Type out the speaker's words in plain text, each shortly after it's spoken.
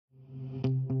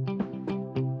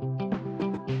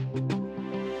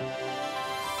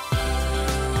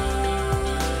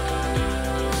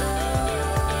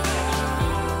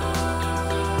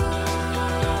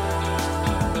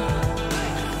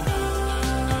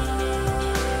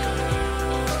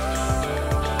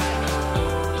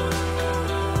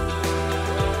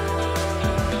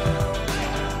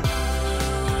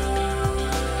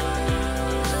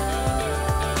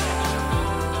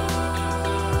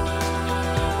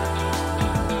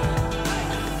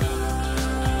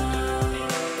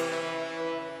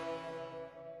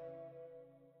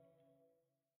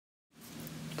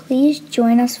Please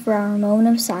join us for our moment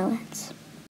of silence.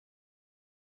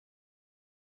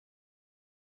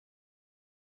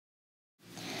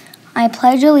 I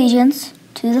pledge allegiance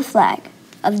to the flag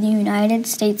of the United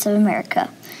States of America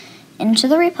and to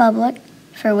the republic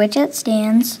for which it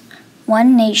stands,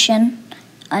 one nation,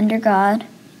 under God,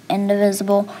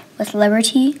 indivisible, with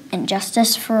liberty and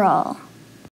justice for all.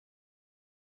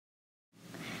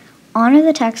 Honor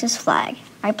the Texas flag.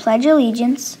 I pledge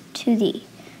allegiance to thee.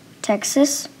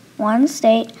 Texas, one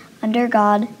state, under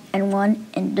God, and one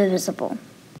indivisible.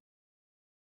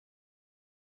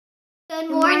 Good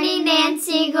morning, Nance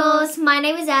Eagles. My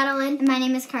name is Adeline. And my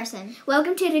name is Carson.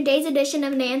 Welcome to today's edition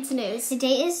of Nance News.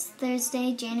 Today is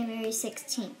Thursday, January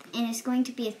 16th, and it's going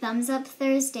to be a Thumbs Up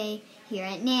Thursday here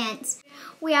at Nance.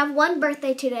 We have one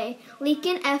birthday today,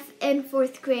 Leakin F. in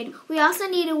 4th grade. We also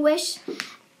need to wish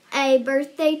a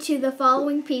birthday to the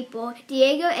following people: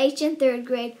 Diego H. in 3rd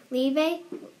grade,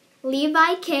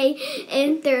 Levi K.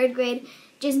 in 3rd grade,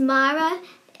 Gismara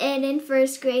N. in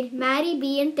 1st grade, Maddie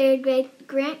B. in 3rd grade,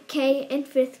 Grant K. in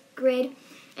 5th grade,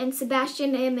 and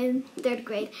Sebastian M. in 3rd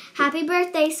grade. Happy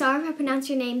birthday. Sorry if I pronounced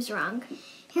your names wrong.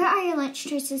 Here are your lunch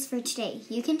choices for today.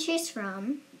 You can choose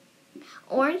from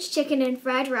Orange chicken and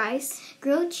fried rice,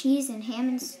 grilled cheese and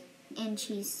ham and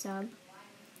cheese sub,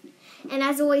 and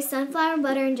as always, sunflower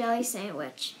butter and jelly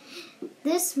sandwich.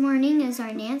 This morning is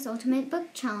our Nance Ultimate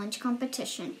Book Challenge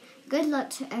competition. Good luck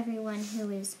to everyone who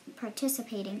is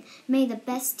participating. May the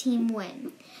best team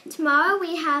win. Tomorrow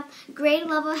we have grade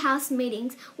level house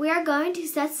meetings. We are going to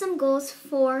set some goals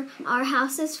for our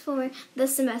houses for the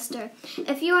semester.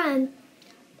 If you are in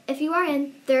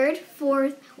 3rd,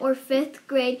 4th, or 5th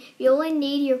grade, you only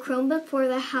need your Chromebook for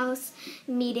the house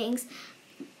meetings.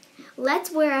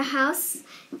 Let's wear our house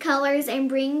colors and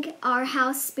bring our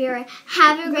house spirit.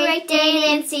 Have a great day,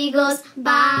 Nance Eagles.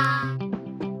 Bye.